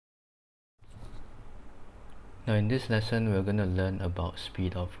Now in this lesson we're going to learn about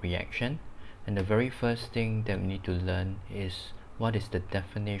speed of reaction, and the very first thing that we need to learn is what is the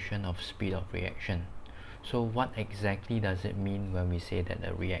definition of speed of reaction. So what exactly does it mean when we say that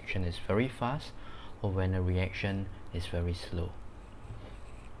a reaction is very fast or when a reaction is very slow?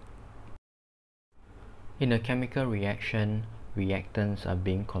 In a chemical reaction, reactants are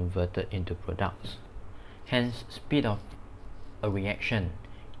being converted into products. Hence, speed of a reaction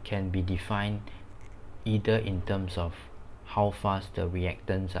can be defined either in terms of how fast the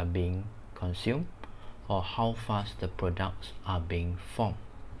reactants are being consumed or how fast the products are being formed.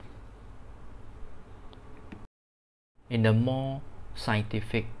 In a more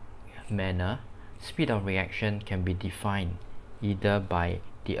scientific manner, speed of reaction can be defined either by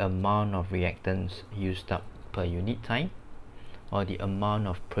the amount of reactants used up per unit time or the amount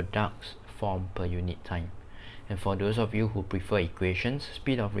of products formed per unit time. And for those of you who prefer equations,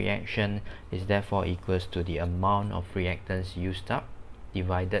 speed of reaction is therefore equals to the amount of reactants used up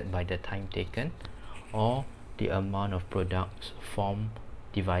divided by the time taken, or the amount of products formed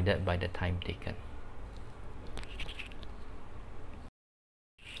divided by the time taken.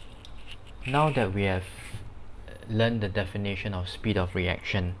 Now that we have learned the definition of speed of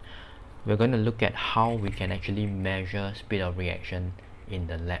reaction, we're going to look at how we can actually measure speed of reaction in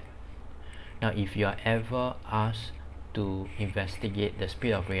the lab. Now, if you are ever asked to investigate the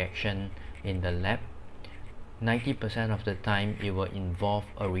speed of reaction in the lab, 90% of the time it will involve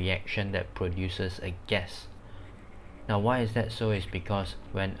a reaction that produces a gas. Now, why is that so? Is because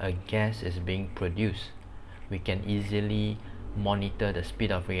when a gas is being produced, we can easily monitor the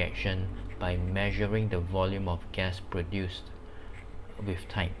speed of reaction by measuring the volume of gas produced with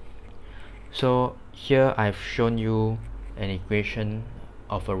time. So here I've shown you an equation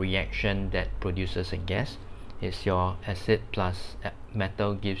of a reaction that produces a gas. It's your acid plus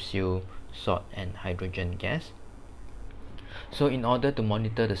metal gives you salt and hydrogen gas. So in order to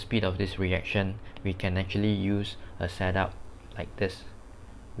monitor the speed of this reaction, we can actually use a setup like this.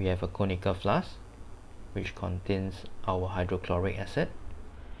 We have a conical flask which contains our hydrochloric acid,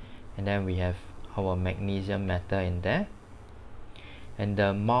 and then we have our magnesium metal in there, and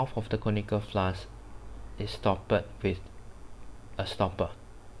the mouth of the conical flask is stopped with a stopper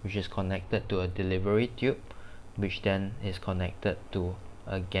which is connected to a delivery tube, which then is connected to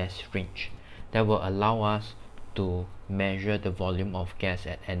a gas syringe that will allow us to measure the volume of gas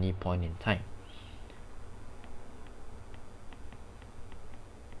at any point in time.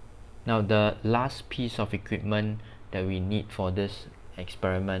 Now, the last piece of equipment that we need for this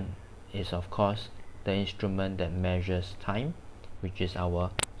experiment is of course the instrument that measures time, which is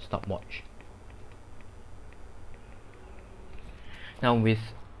our stopwatch. Now, with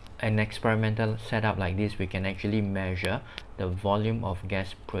an experimental setup like this, we can actually measure the volume of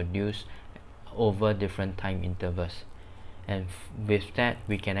gas produced over different time intervals, and with that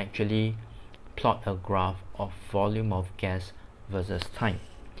we can actually plot a graph of volume of gas versus time.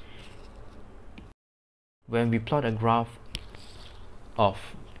 When we plot a graph of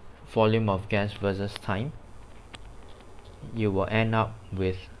volume of gas versus time, you will end up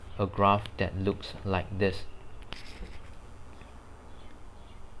with a graph that looks like this.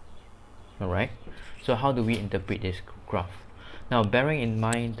 Alright, so how do we interpret this graph? Now, bearing in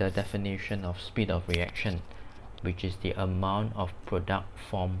mind the definition of speed of reaction, which is the amount of product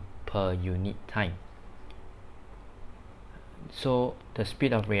formed per unit time. So the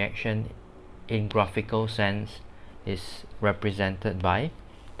speed of reaction in graphical sense is represented by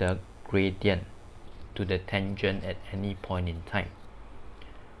the gradient to the tangent at any point in time.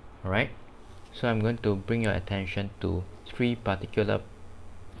 Alright, so I'm going to bring your attention to three particular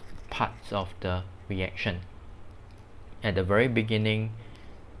parts of the reaction: at the very beginning,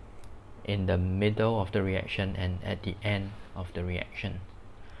 in the middle of the reaction, and at the end of the reaction.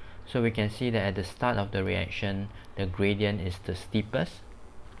 So we can see that at the start of the reaction, the gradient is the steepest,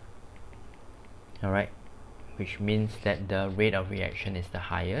 alright, which means that the rate of reaction is the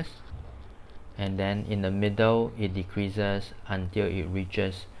highest, and then in the middle it decreases until it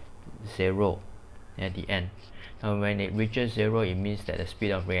reaches 0 at the end. Now, when it reaches 0, it means that the speed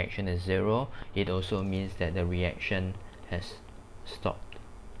of reaction is 0. It also means that the reaction has stopped.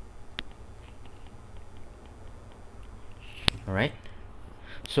 Alright,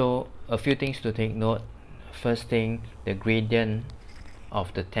 so a few things to take note. First thing, the gradient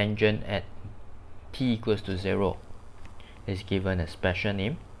of the tangent at t equals to 0 is given a special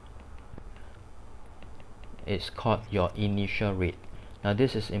name. It's called your initial rate. Now,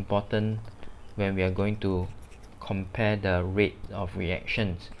 this is important when we are going to compare the rate of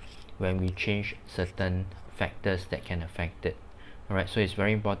reactions when we change certain factors that can affect it. Alright, so it's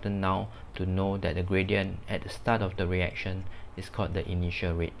very important now to know that the gradient at the start of the reaction is called the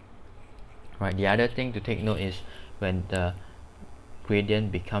initial rate. Right, the other thing to take note is when the gradient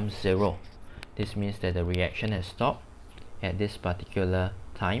becomes 0, this means that the reaction has stopped at this particular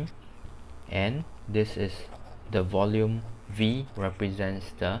time, and this is the volume V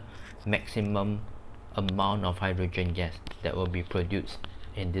represents the maximum amount of hydrogen gas that will be produced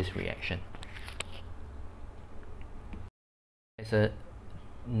in this reaction. There's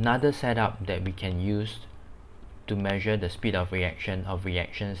another setup that we can use to measure the speed of reaction of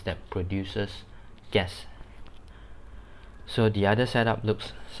reactions that produces gas. So the other setup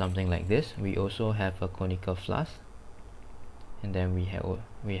looks something like this. We also have a conical flask, and then we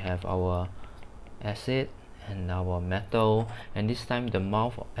have our acid and our metal, and this time at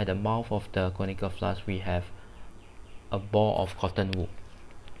the mouth of the conical flask we have a ball of cotton wool.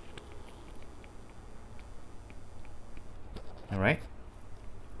 Alright,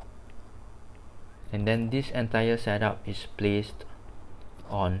 and then this entire setup is placed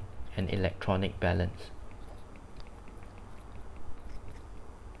on an electronic balance.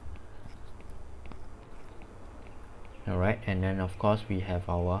 Alright, and then of course we have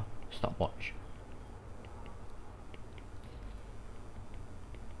our stopwatch.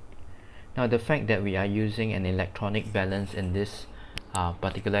 Now the fact that we are using an electronic balance in this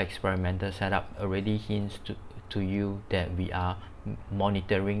particular experimental setup already hints to you that we are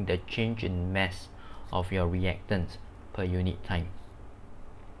monitoring the change in mass of your reactants per unit time.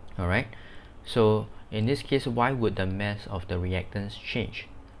 Alright, so in this case, why would the mass of the reactants change?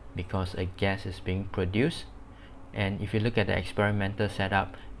 Because a gas is being produced, and if you look at the experimental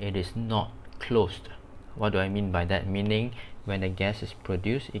setup, it is not closed. What do I mean by that? Meaning when the gas is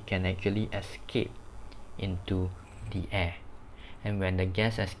produced, it can actually escape into the air, and when the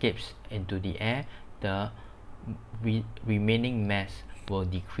gas escapes into the air, the remaining mass will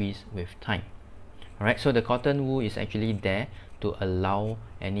decrease with time. Alright, so the cotton wool is actually there to allow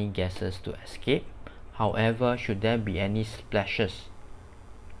any gases to escape. However, should there be any splashes,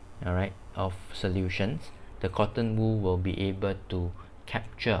 alright, of solutions, the cotton wool will be able to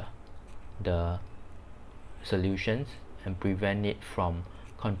capture the solutions and prevent it from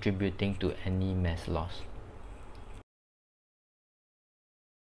contributing to any mass loss.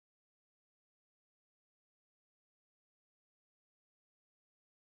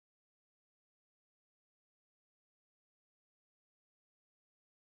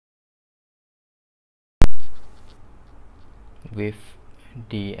 With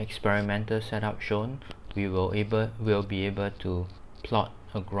the experimental setup shown, we will be able to plot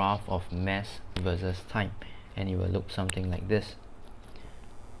a graph of mass versus time, and it will look something like this.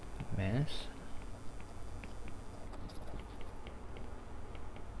 Mass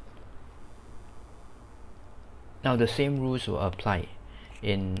now the same rules will apply.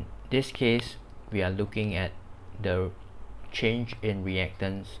 In this case, we are looking at the change in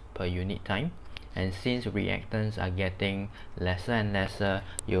reactants per unit time, and since reactants are getting lesser and lesser,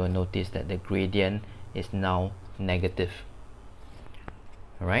 you will notice that the gradient is now negative.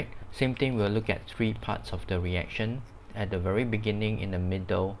 Alright, same thing, we'll look at three parts of the reaction: at the very beginning, in the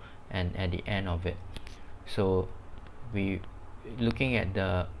middle, and at the end of it. So we looking at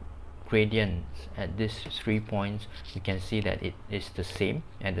the gradients at these 3 points, you can see that it is the same.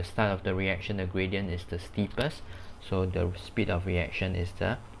 At the start of the reaction, the gradient is the steepest, so the speed of reaction is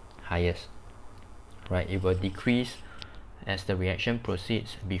the highest. Right, it will decrease as the reaction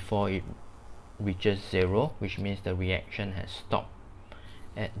proceeds before it reaches 0, which means the reaction has stopped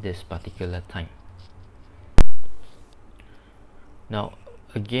at this particular time. Now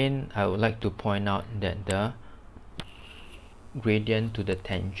again, I would like to point out that the gradient to the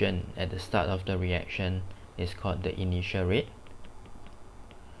tangent at the start of the reaction is called the initial rate.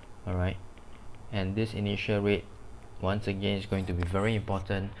 Alright, and this initial rate once again is going to be very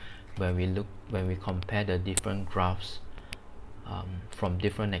important when we compare the different graphs from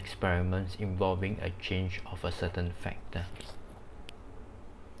different experiments involving a change of a certain factor.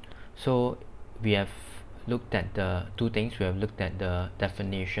 So we have looked at the two things. We have looked at the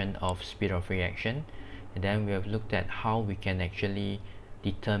definition of speed of reaction, and then we have looked at how we can actually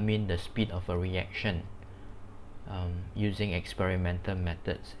determine the speed of a reaction using experimental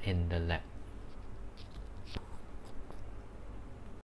methods in the lab.